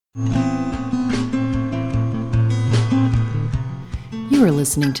You are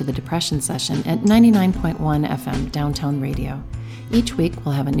listening to the Depression Session at 99.1 FM Downtown Radio. Each week,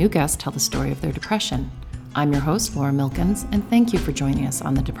 we'll have a new guest tell the story of their depression. I'm your host, Laura Milkins, and thank you for joining us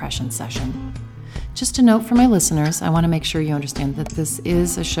on the Depression Session. Just a note for my listeners, I want to make sure you understand that this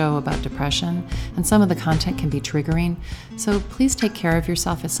is a show about depression, and some of the content can be triggering, so please take care of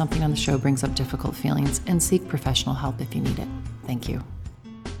yourself if something on the show brings up difficult feelings, and seek professional help if you need it. Thank you.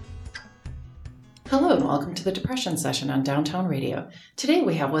 Hello and welcome to the Depression Session on Downtown Radio. Today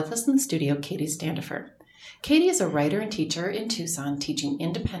we have with us in the studio Kati Standefer. Kati is a writer and teacher in Tucson teaching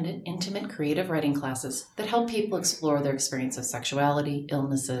independent, intimate, creative writing classes that help people explore their experience of sexuality,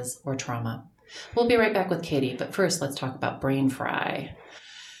 illnesses, or trauma. We'll be right back with Kati, but first let's talk about brain fry.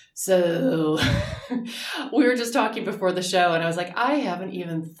 So we were just talking before the show and I was like, I haven't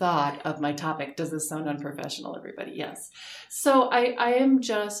even thought of my topic. Does this sound unprofessional, everybody? Yes. So I am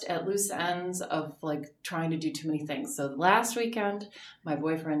just at loose ends of like trying to do too many things. So last weekend, my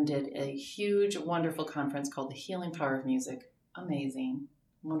boyfriend did a huge, wonderful conference called The Healing Power of Music. Amazing.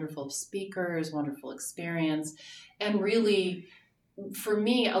 Wonderful speakers, wonderful experience. And really, for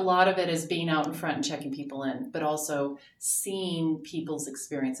me, a lot of it is being out in front and checking people in, but also seeing people's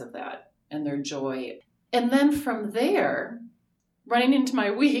experience of that and their joy. And then from there, running into my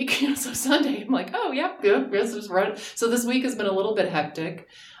week, so Sunday, I'm like, oh, yeah, yes, just run. So this week has been a little bit hectic.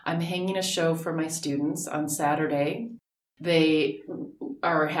 I'm hanging a show for my students on Saturday. They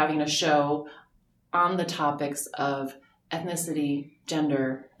are having a show on the topics of ethnicity,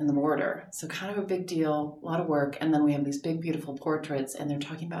 gender, and the border. So kind of a big deal, a lot of work. And then we have these big, beautiful portraits, and they're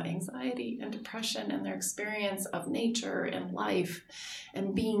talking about anxiety and depression and their experience of nature and life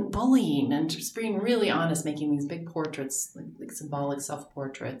and bullying and just being really honest, making these big portraits, like symbolic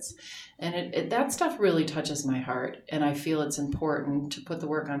self-portraits. And that stuff really touches my heart. And I feel it's important to put the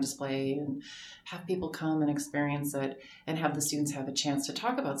work on display and have people come and experience it and have the students have a chance to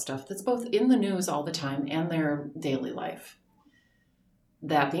talk about stuff that's both in the news all the time and their daily life.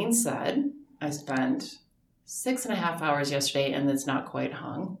 That being said, I spent 6.5 hours yesterday and it's not quite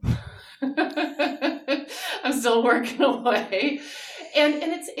hung. I'm still working away. And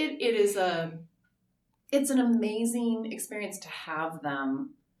it's an amazing experience to have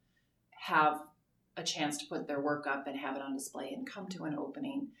them have a chance to put their work up and have it on display and come to an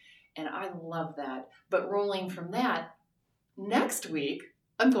opening. And I love that. But rolling from that, next week,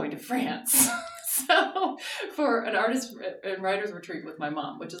 I'm going to France. So for an artist and writer's retreat with my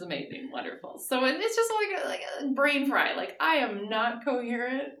mom, which is amazing, wonderful. So it's just like a brain fry. Like I am not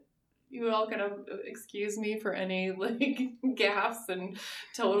coherent. You all can excuse me for any like gaffes and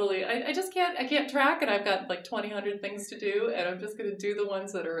totally. I just can't. I can't track, and I've got like 200 things to do, and I'm just going to do the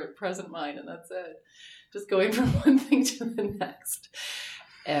ones that are at present mind, and that's it. Just going from one thing to the next.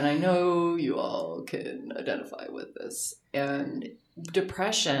 And I know you all can identify with this. And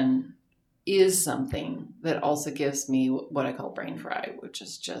depression is something that also gives me what I call brain fry, which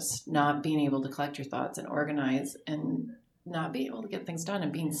is just not being able to collect your thoughts and organize and not being able to get things done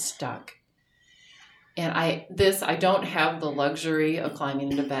and being stuck. And I don't have the luxury of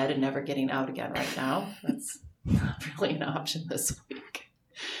climbing into bed and never getting out again right now. That's not really an option this week.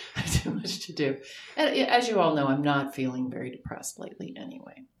 I have too much to do. And as you all know, I'm not feeling very depressed lately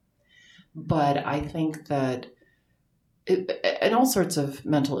anyway. But I think that and all sorts of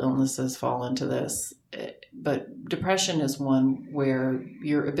mental illnesses fall into this, but depression is one where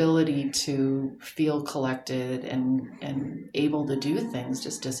your ability to feel collected and able to do things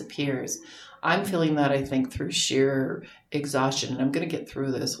just disappears. I'm feeling that, I think, through sheer exhaustion, and I'm going to get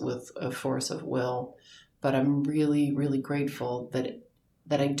through this with a force of will, but I'm really, really grateful that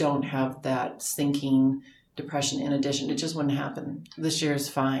I don't have that sinking depression in addition. It just wouldn't happen. This year is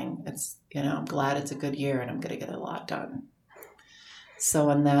fine. It's, I'm glad it's a good year and I'm going to get a lot done. So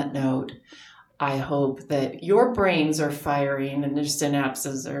on that note, I hope that your brains are firing and your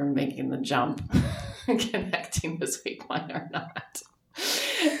synapses are making the jump connecting this week. Mine are not.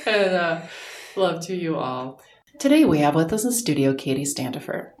 And love to you all. Today we have with us in studio Kati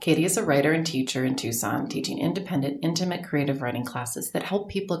Standefer. Kati is a writer and teacher in Tucson, teaching independent, intimate, creative writing classes that help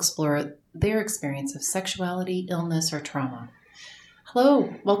people explore their experience of sexuality, illness, or trauma.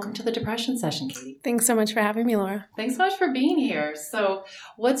 Hello, welcome to the Depression Session, Kati. Thanks so much for having me, Laura. Thanks so much for being here. So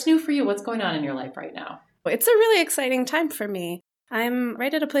what's new for you? What's going on in your life right now? It's a really exciting time for me. I'm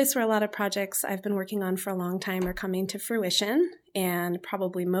right at a place where a lot of projects I've been working on for a long time are coming to fruition, and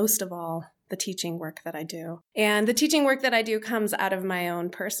probably most of all, the teaching work that I do. And the teaching work that I do comes out of my own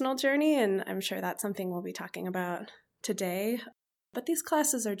personal journey, and I'm sure that's something we'll be talking about today. But these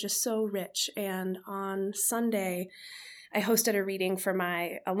classes are just so rich, and on Sunday, I hosted a reading for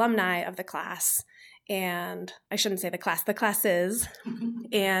my alumni of the class. And I shouldn't say the classes.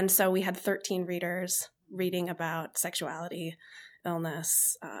 And so we had 13 readers reading about sexuality,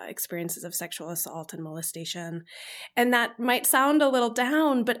 illness, experiences of sexual assault and molestation. And that might sound a little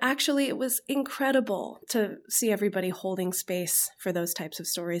down, but actually it was incredible to see everybody holding space for those types of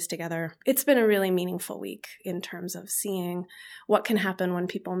stories together. It's been a really meaningful week in terms of seeing what can happen when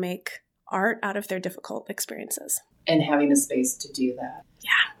people make art out of their difficult experiences. And having a space to do that. Yeah.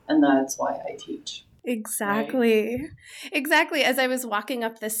 And that's why I teach. Exactly. Right? Exactly. As I was walking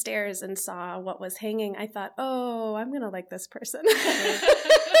up the stairs and saw what was hanging, I thought, oh, I'm going to like this person.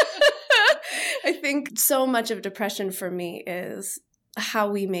 I think so much of depression for me is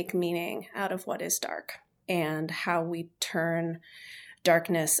how we make meaning out of what is dark and how we turn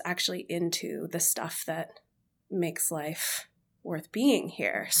darkness actually into the stuff that makes life worth being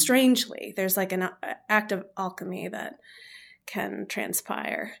here. Strangely, there's like an act of alchemy that can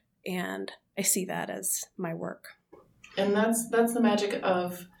transpire, and I see that as my work. And that's the magic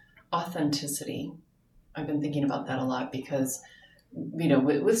of authenticity. I've been thinking about that a lot because,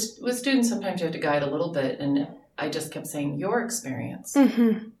 with students, sometimes you have to guide a little bit. And I just kept saying, your experience.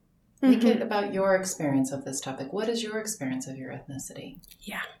 Mm-hmm. Make it about your experience of this topic. What is your experience of your ethnicity?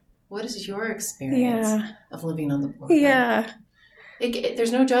 Yeah. What is your experience of living on the border? Yeah.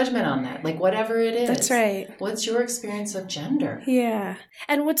 There's no judgment on that. Like, whatever it is. That's right. What's your experience of gender? Yeah.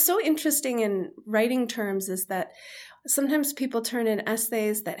 And what's so interesting in writing terms is that sometimes people turn in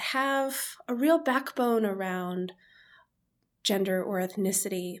essays that have a real backbone around gender or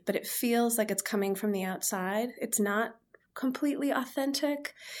ethnicity, but it feels like it's coming from the outside. It's not completely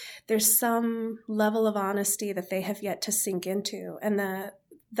authentic. There's some level of honesty that they have yet to sink into. And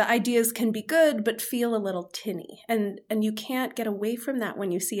the ideas can be good, but feel a little tinny. And you can't get away from that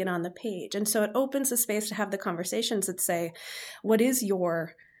when you see it on the page. And so it opens a space to have the conversations that say, what is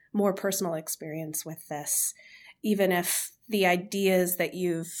your more personal experience with this? Even if the ideas that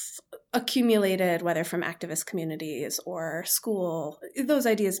you've accumulated, whether from activist communities or school, those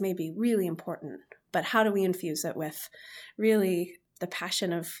ideas may be really important. But how do we infuse it with really the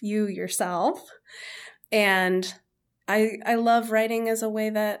passion of you yourself? And I love writing as a way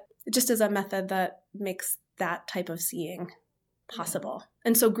that, just as a method that makes that type of seeing possible.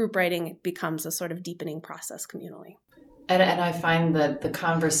 And so group writing becomes a sort of deepening process communally. And I find that the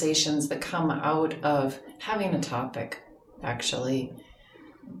conversations that come out of having a topic actually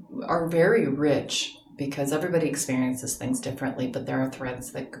are very rich because everybody experiences things differently, but there are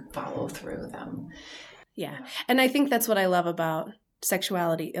threads that follow through them. Yeah. And I think that's what I love about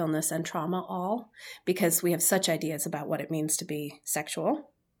sexuality, illness, and trauma all, because we have such ideas about what it means to be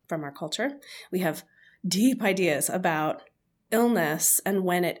sexual from our culture. We have deep ideas about illness and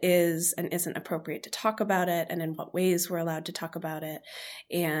when it is and isn't appropriate to talk about it and in what ways we're allowed to talk about it.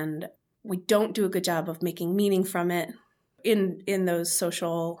 And we don't do a good job of making meaning from it in those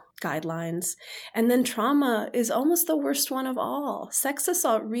social guidelines. And then trauma is almost the worst one of all. Sex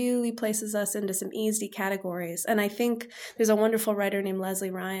assault really places us into some easy categories. And I think there's a wonderful writer named Leslie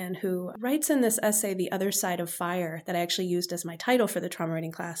Ryan who writes in this essay, The Other Side of Fire, that I actually used as my title for the trauma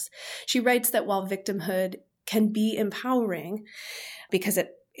writing class. She writes that while victimhood can be empowering because it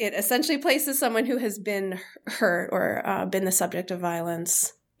essentially places someone who has been hurt or been the subject of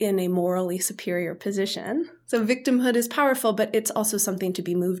violence in a morally superior position. So victimhood is powerful, but it's also something to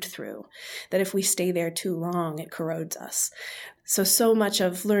be moved through, that if we stay there too long, it corrodes us. So much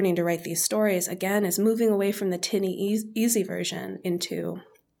of learning to write these stories, again, is moving away from the tinny, easy version into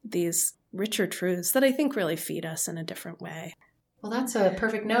these richer truths that I think really feed us in a different way. Well, that's a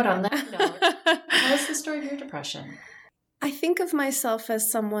perfect note on that note. How's the story of your depression? I think of myself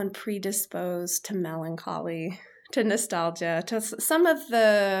as someone predisposed to melancholy, to nostalgia, to some of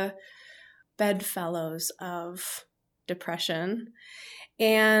the bedfellows of depression.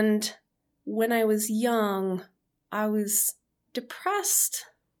 And when I was young, I was depressed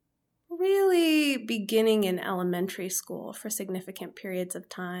really beginning in elementary school for significant periods of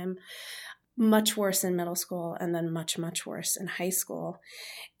time, much worse in middle school, and then much, much worse in high school.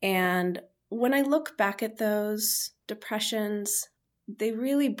 And when I look back at those depressions, they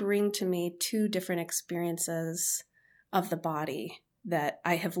really bring to me two different experiences of the body that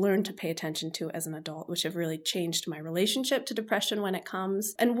I have learned to pay attention to as an adult, which have really changed my relationship to depression when it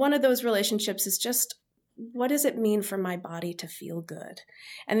comes. And one of those relationships is just, what does it mean for my body to feel good?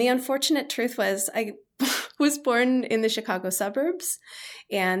 And the unfortunate truth was I was born in the Chicago suburbs,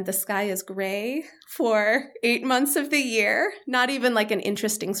 and the sky is gray for 8 months of the year, not even like an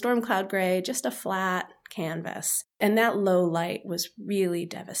interesting storm cloud gray, just a flat canvas. And that low light was really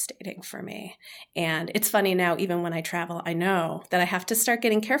devastating for me. And it's funny now, even when I travel, I know that I have to start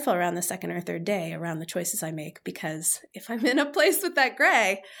getting careful around the second or third day around the choices I make, because if I'm in a place with that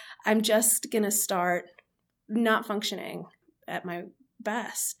gray, I'm just going to start not functioning at my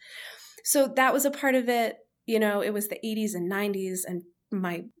best. So that was a part of it. It was the 80s and 90s, and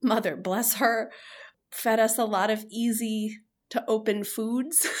my mother, bless her, fed us a lot of easy to open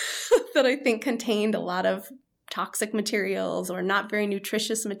foods that I think contained a lot of toxic materials or not very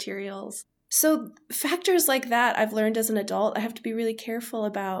nutritious materials. So factors like that, I've learned as an adult, I have to be really careful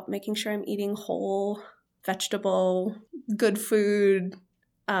about making sure I'm eating whole, vegetable, good food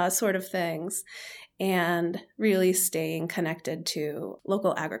sort of things, and really staying connected to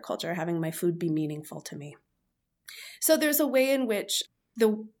local agriculture, having my food be meaningful to me. So there's a way in which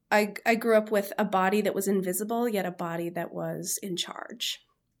I grew up with a body that was invisible, yet a body that was in charge.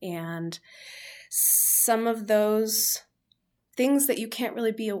 And some of those things that you can't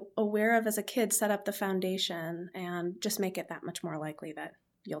really be aware of as a kid set up the foundation and just make it that much more likely that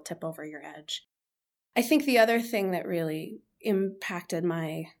you'll tip over your edge. I think the other thing that really impacted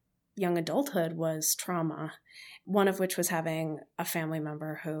my young adulthood was trauma, one of which was having a family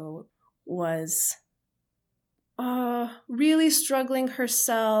member who was really struggling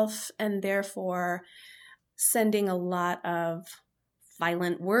herself, and therefore sending a lot of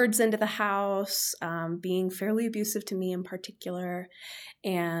violent words into the house, being fairly abusive to me in particular.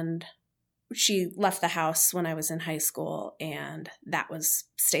 And she left the house when I was in high school, and that was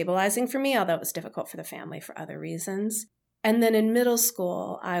stabilizing for me, although it was difficult for the family for other reasons. And then in middle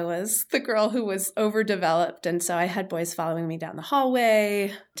school, I was the girl who was overdeveloped. And so I had boys following me down the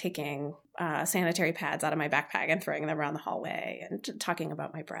hallway, taking sanitary pads out of my backpack and throwing them around the hallway, and talking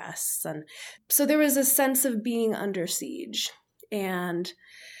about my breasts. And so there was a sense of being under siege and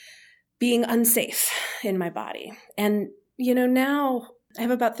being unsafe in my body. And, now I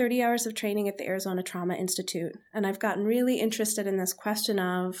have about 30 hours of training at the Arizona Trauma Institute, and I've gotten really interested in this question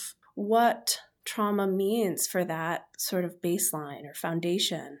of what trauma means for that sort of baseline or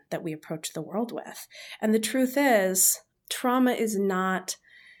foundation that we approach the world with. And the truth is, trauma is not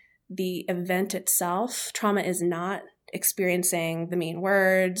the event itself. Trauma is not experiencing the mean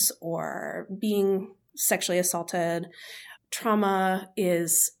words or being sexually assaulted. Trauma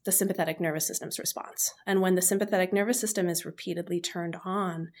is the sympathetic nervous system's response. And when the sympathetic nervous system is repeatedly turned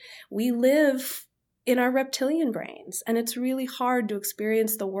on, we live in our reptilian brains. And it's really hard to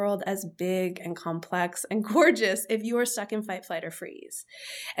experience the world as big and complex and gorgeous if you are stuck in fight, flight, or freeze.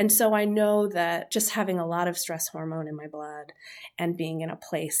 And so I know that just having a lot of stress hormone in my blood and being in a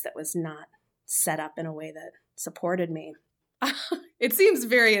place that was not set up in a way that supported me, it seems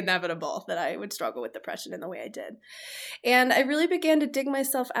very inevitable that I would struggle with depression in the way I did. And I really began to dig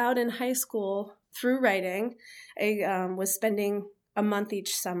myself out in high school through writing. I was spending a month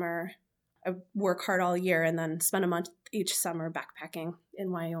each summer. I work hard all year and then spend a month each summer backpacking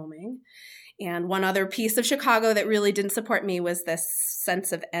in Wyoming. And one other piece of Chicago that really didn't support me was this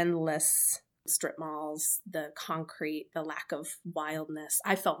sense of endless strip malls, the concrete, the lack of wildness.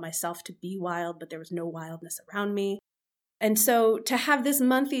 I felt myself to be wild, but there was no wildness around me. And so to have this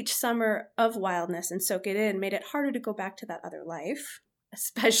month each summer of wildness and soak it in made it harder to go back to that other life,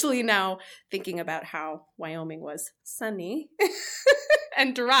 especially now thinking about how Wyoming was sunny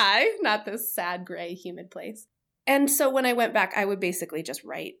and dry, not this sad, gray, humid place. And so when I went back, I would basically just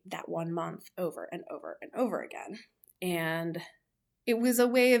write that 1 month over and over and over again. And it was a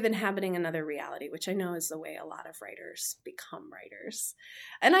way of inhabiting another reality, which I know is the way a lot of writers become writers.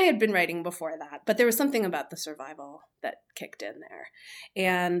 And I had been writing before that, but there was something about the survival that kicked in there.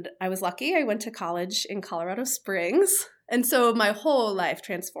 And I was lucky. I went to college in Colorado Springs. And so my whole life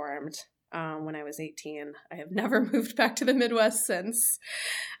transformed when I was 18. I have never moved back to the Midwest since.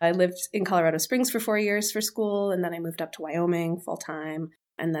 I lived in Colorado Springs for 4 years for school, and then I moved up to Wyoming full time.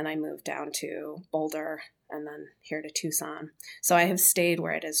 And then I moved down to Boulder and then here to Tucson. So I have stayed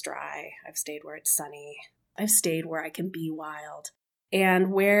where it is dry. I've stayed where it's sunny. I've stayed where I can be wild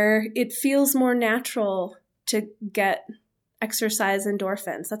and where it feels more natural to get exercise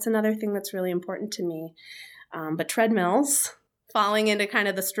endorphins. That's another thing that's really important to me. But treadmills, falling into kind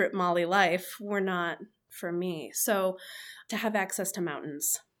of the strip molly life, were not for me. So to have access to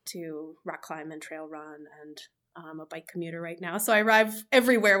mountains, to rock climb and trail run, and I'm a bike commuter right now, so I arrive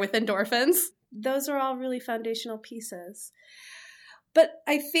everywhere with endorphins. Those are all really foundational pieces. But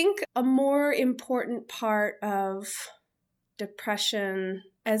I think a more important part of depression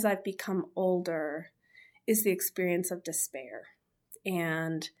as I've become older is the experience of despair.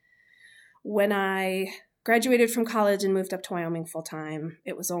 And when I graduated from college and moved up to Wyoming full time.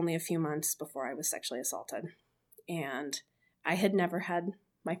 It was only a few months before I was sexually assaulted. And I had never had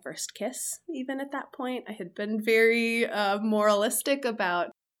my first kiss, even at that point. I had been very moralistic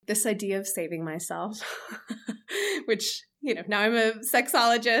about this idea of saving myself, which, now I'm a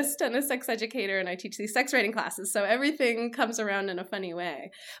sexologist and a sex educator, and I teach these sex writing classes. So everything comes around in a funny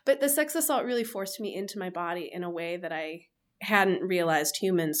way. But the sex assault really forced me into my body in a way that I hadn't realized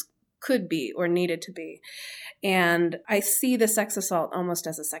humans could be or needed to be. And I see the sex assault almost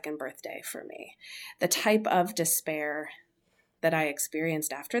as a second birthday for me. The type of despair that I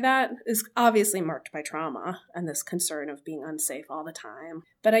experienced after that is obviously marked by trauma and this concern of being unsafe all the time.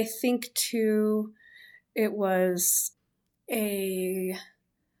 But I think, too, it was a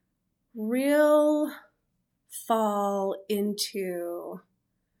real fall into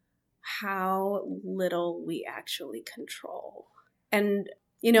how little we actually control. And,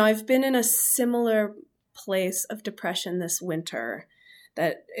 I've been in a similar place of depression this winter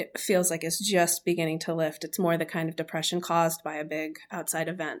that it feels like it's just beginning to lift. It's more the kind of depression caused by a big outside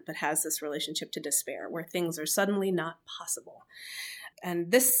event, but has this relationship to despair where things are suddenly not possible.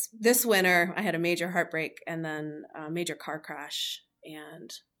 And this winter, I had a major heartbreak and then a major car crash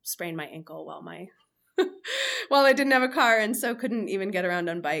and sprained my ankle while I didn't have a car, and so couldn't even get around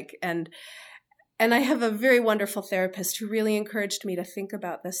on bike. And I have a very wonderful therapist who really encouraged me to think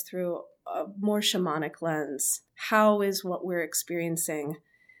about this through a more shamanic lens. How is what we're experiencing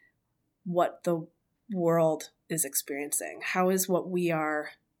what the world is experiencing? How is what we are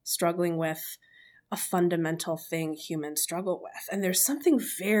struggling with a fundamental thing humans struggle with? And there's something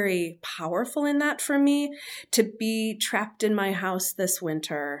very powerful in that for me, to be trapped in my house this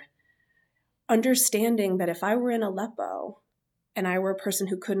winter, understanding that if I were in Aleppo and I were a person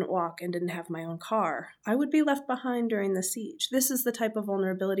who couldn't walk and didn't have my own car, I would be left behind during the siege. This is the type of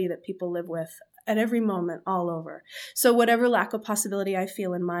vulnerability that people live with at every moment all over. So whatever lack of possibility I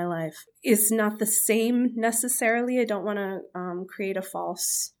feel in my life is not the same necessarily. I don't want to create a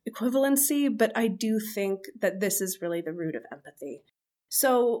false equivalency, but I do think that this is really the root of empathy.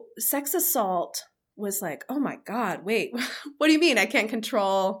 So sex assault was like, oh my God, wait, what do you mean I can't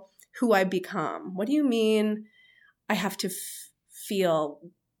control who I become? What do you mean I have to feel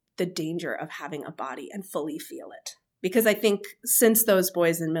the danger of having a body and fully feel it? Because I think since those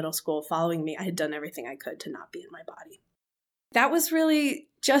boys in middle school following me, I had done everything I could to not be in my body. That was really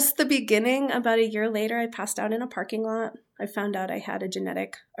just the beginning. About a year later, I passed out in a parking lot. I found out I had a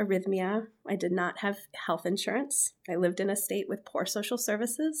genetic arrhythmia. I did not have health insurance. I lived in a state with poor social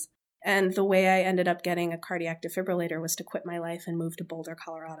services. And the way I ended up getting a cardiac defibrillator was to quit my life and move to Boulder,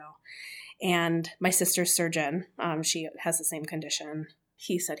 Colorado. And my sister's surgeon, she has the same condition.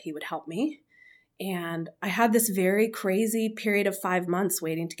 He said he would help me. And I had this very crazy period of 5 months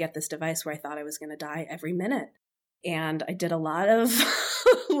waiting to get this device where I thought I was going to die every minute. And I did a lot of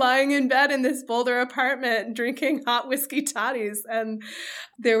lying in bed in this Boulder apartment, drinking hot whiskey toddies. And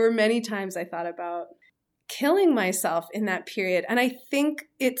there were many times I thought about killing myself in that period. And I think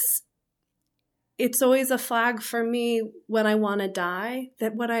it's always a flag for me when I want to die,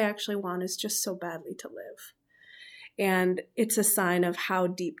 that what I actually want is just so badly to live. And it's a sign of how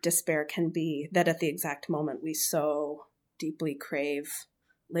deep despair can be, that at the exact moment we so deeply crave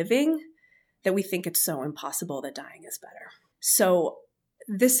living that we think it's so impossible that dying is better. So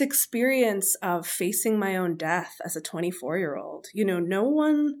this experience of facing my own death as a 24-year-old, no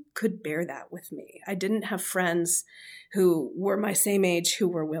one could bear that with me. I didn't have friends who were my same age who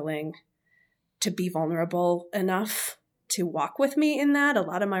were willing to be vulnerable enough to walk with me in that. A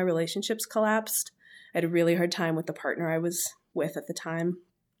lot of my relationships collapsed. I had a really hard time with the partner I was with at the time.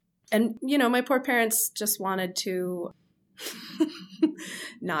 And, my poor parents just wanted to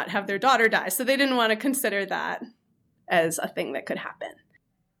not have their daughter die. So they didn't want to consider that as a thing that could happen.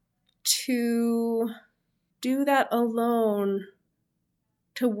 To do that alone,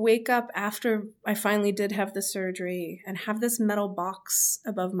 to wake up after I finally did have the surgery and have this metal box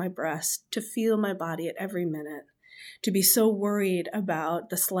above my breast, to feel my body at every minute, to be so worried about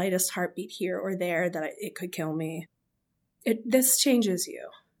the slightest heartbeat here or there that it could kill me. This changes you.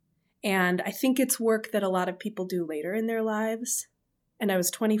 And I think it's work that a lot of people do later in their lives. And I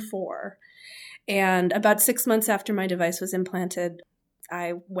was 24. And about 6 months after my device was implanted,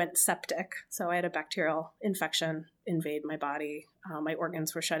 I went septic. So I had a bacterial infection invade my body. My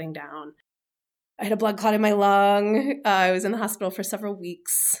organs were shutting down. I had a blood clot in my lung. I was in the hospital for several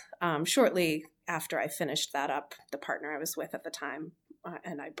weeks. Shortly after I finished that up, the partner I was with at the time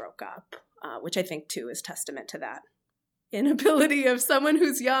and I broke up, which I think, too, is testament to that inability of someone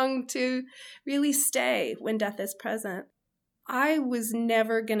who's young to really stay when death is present. I was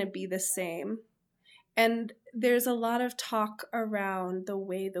never going to be the same. And there's a lot of talk around the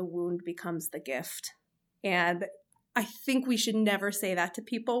way the wound becomes the gift. And I think we should never say that to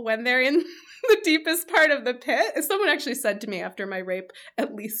people when they're in the deepest part of the pit. Someone actually said to me after my rape,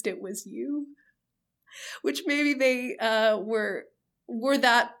 "At least it was you," which maybe they were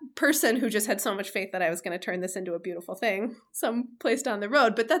that person who just had so much faith that I was going to turn this into a beautiful thing someplace down the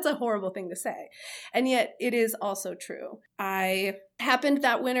road. But that's a horrible thing to say. And yet it is also true. I happened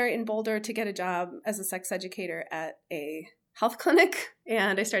that winter in Boulder to get a job as a sex educator at a health clinic.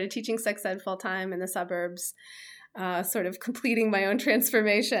 And I started teaching sex ed full time in the suburbs, sort of completing my own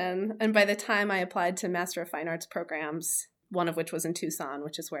transformation. And by the time I applied to Master of Fine Arts programs, one of which was in Tucson,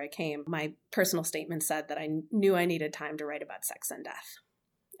 which is where I came, my personal statement said that I knew I needed time to write about sex and death.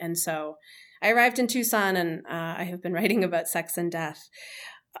 And so I arrived in Tucson, and I have been writing about sex and death.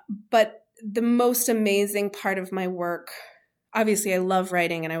 But the most amazing part of my work, obviously I love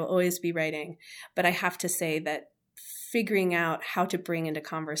writing and I will always be writing, but I have to say that figuring out how to bring into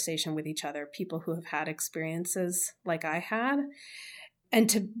conversation with each other people who have had experiences like I had, and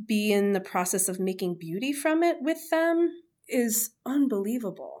to be in the process of making beauty from it with them is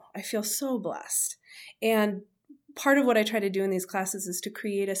unbelievable. I feel so blessed. And part of what I try to do in these classes is to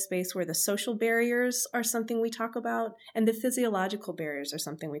create a space where the social barriers are something we talk about and the physiological barriers are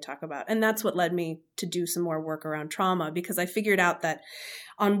something we talk about. And that's what led me to do some more work around trauma, because I figured out that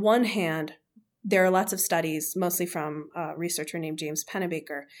on one hand, there are lots of studies, mostly from a researcher named James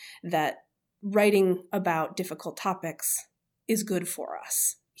Pennebaker, that writing about difficult topics is good for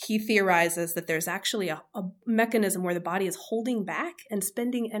us. He theorizes that there's actually a mechanism where the body is holding back and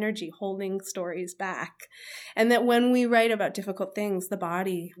spending energy holding stories back. And that when we write about difficult things, the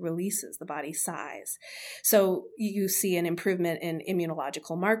body releases, the body sighs. So you see an improvement in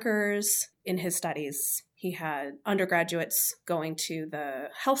immunological markers. In his studies, he had undergraduates going to the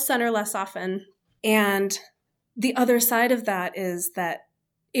health center less often. And the other side of that is that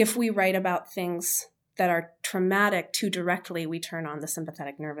if we write about things that are traumatic too directly, we turn on the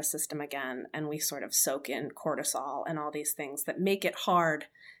sympathetic nervous system again, and we sort of soak in cortisol and all these things that make it hard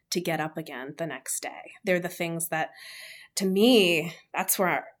to get up again the next day. They're the things that, to me, that's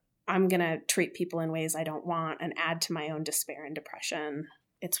where I'm going to treat people in ways I don't want and add to my own despair and depression.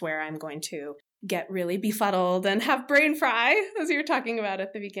 It's where I'm going to get really befuddled and have brain fry, as you were talking about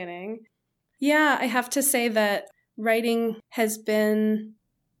at the beginning. Yeah, I have to say that writing has been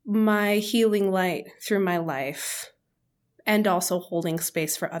my healing light through my life, and also holding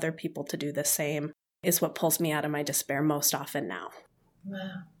space for other people to do the same is what pulls me out of my despair most often now.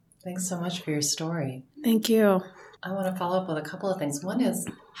 Wow. Thanks so much for your story. Thank you. I want to follow up with a couple of things. One is,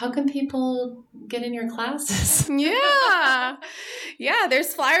 how can people get in your classes? Yeah,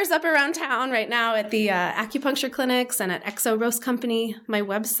 there's flyers up around town right now at the acupuncture clinics and at Exo Roast Company. My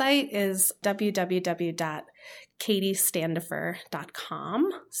website is www.katistandefer.com.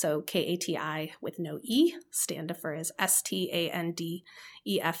 So Kati with no E. Standefer is Standefer.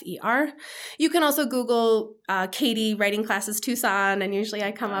 You can also Google Kati writing classes Tucson, and usually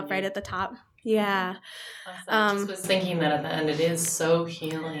I come up right at the top. Yeah. Awesome. I just was thinking that at the end, it is so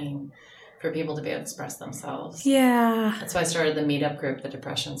healing for people to be able to express themselves. Yeah. That's why I started the meetup group, the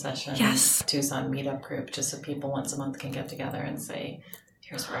depression session. Yes. Tucson meetup group, just so people once a month can get together and say,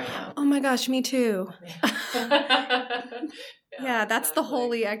 here's where I am. Oh my gosh, me too. Yeah, that's exactly the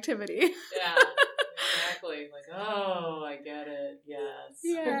holy activity. Yeah, exactly. Like, oh, I get it. Yes.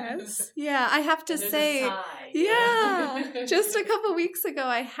 Yeah, I have to say, just a couple weeks ago,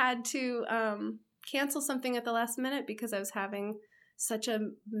 I had to cancel something at the last minute because I was having such a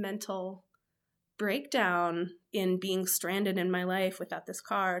mental breakdown in being stranded in my life without this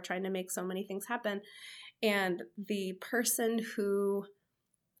car, trying to make so many things happen. And the person who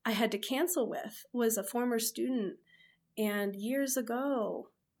I had to cancel with was a former student. And years ago,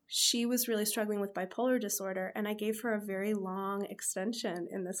 she was really struggling with bipolar disorder, and I gave her a very long extension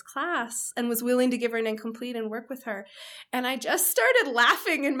in this class and was willing to give her an incomplete and work with her. And I just started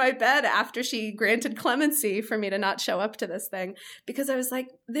laughing in my bed after she granted clemency for me to not show up to this thing, because I was like,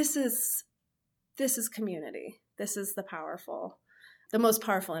 this is community. This is the most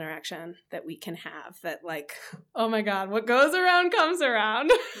powerful interaction that we can have, that like, oh my God, what goes around comes around.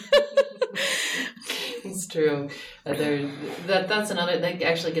 It's true. That's another, that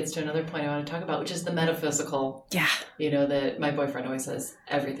actually gets to another point I want to talk about, which is the metaphysical. Yeah. That my boyfriend always says,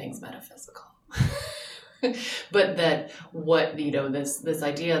 everything's metaphysical. But that what, this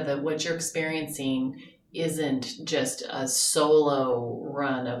idea that what you're experiencing isn't just a solo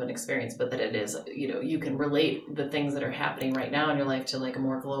run of an experience, but that it is, you can relate the things that are happening right now in your life to like a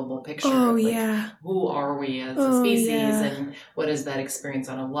more global picture of like, who are we as a species, and what is that experience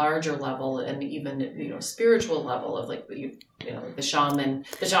on a larger level, and even, spiritual level of like, the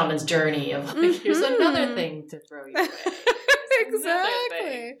shaman's journey of like, here's another thing to throw you away.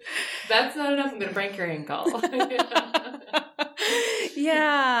 Exactly. That's not enough. I'm going to prank your ankle.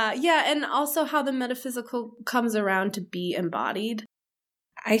 Yeah. And also how the metaphysical comes around to be embodied.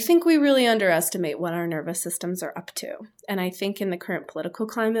 I think we really underestimate what our nervous systems are up to. And I think in the current political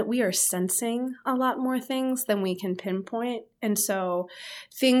climate, we are sensing a lot more things than we can pinpoint. And so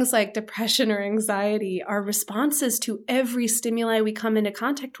things like depression or anxiety are responses to every stimuli we come into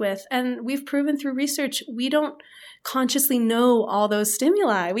contact with. And we've proven through research, we don't consciously know all those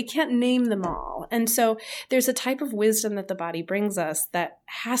stimuli. We can't name them all. And so there's a type of wisdom that the body brings us that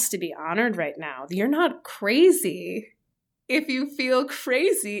has to be honored right now. You're not crazy. If you feel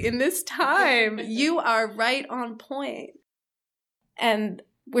crazy in this time, you are right on point. And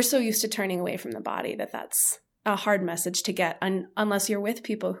we're so used to turning away from the body that's a hard message to get unless you're with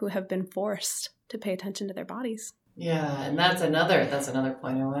people who have been forced to pay attention to their bodies. Yeah, and that's another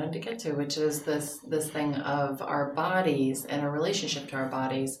point I wanted to get to, which is this thing of our bodies and our relationship to our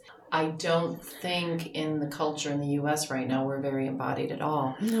bodies. I don't think in the culture in the U.S. right now we're very embodied at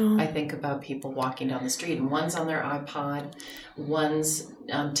all. No. I think about people walking down the street, and one's on their iPod, one's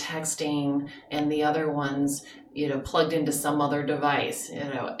texting, and the other one's plugged into some other device.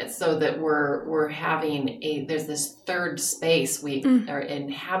 So that we're having there's this third space we are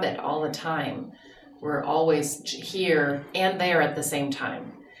inhabit all the time. We're always here and there at the same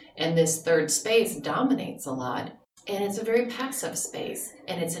time. And this third space dominates a lot. And it's a very passive space.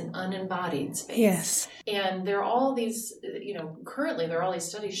 And it's an unembodied space. Yes. And there are all these, currently there are all these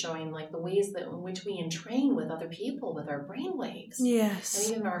studies showing like the ways that in which we entrain with other people, with our brain waves. Yes.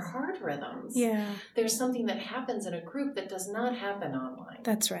 And even our heart rhythms. Yeah. There's something that happens in a group that does not happen online.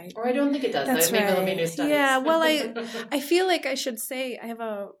 That's right. Or I don't think it does. That's Maybe right. there'll be new studies. Yeah, well, I feel like I should say I have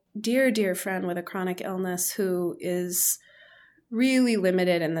a dear, dear friend with a chronic illness who is really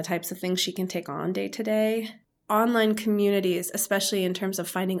limited in the types of things she can take on day to day. Online communities, especially in terms of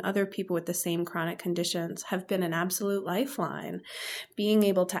finding other people with the same chronic conditions, have been an absolute lifeline. Being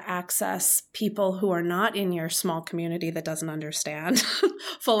able to access people who are not in your small community that doesn't understand,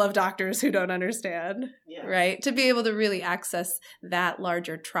 full of doctors who don't understand, right? To be able to really access that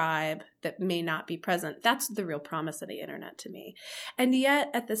larger tribe that may not be present. That's the real promise of the internet to me. And yet,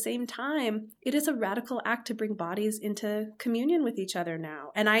 at the same time, it is a radical act to bring bodies into communion with each other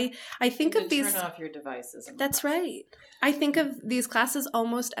now. And I think of these... Turn off your devices. That's right. I think of these classes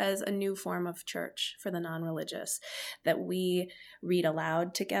almost as a new form of church for the non-religious, that we read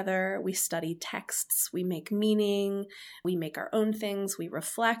aloud together, we study texts, we make meaning, we make our own things, we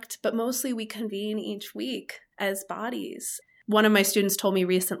reflect, but mostly we convene each week as bodies. One of my students told me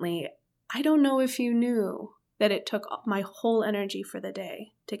recently, I don't know if you knew that it took my whole energy for the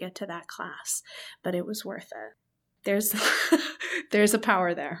day to get to that class, but it was worth it. There's a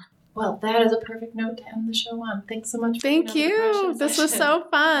power there. Well, that is a perfect note to end the show on. Thanks so much. Thank you. This was so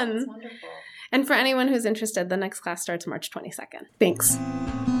fun. That's wonderful. And for anyone who's interested, the next class starts March 22nd. Thanks.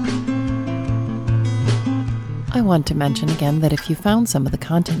 I want to mention again that if you found some of the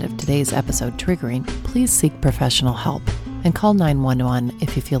content of today's episode triggering, please seek professional help and call 911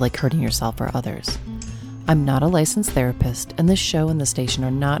 if you feel like hurting yourself or others. I'm not a licensed therapist, and this show and the station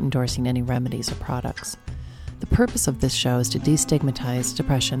are not endorsing any remedies or products. The purpose of this show is to destigmatize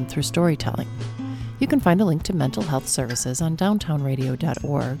depression through storytelling. You can find a link to mental health services on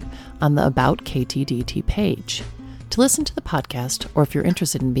downtownradio.org on the About KTDT page. To listen to the podcast, or if you're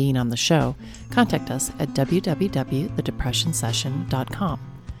interested in being on the show, contact us at www.thedepressionsession.com.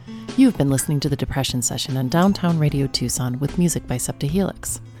 You've been listening to The Depression Session on Downtown Radio Tucson with music by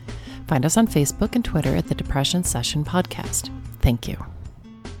Septahelix. Find us on Facebook and Twitter at The Depression Session Podcast. Thank you.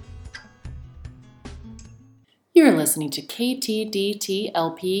 You're listening to KTDT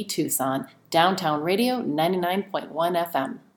LP Tucson, Downtown Radio 99.1 FM.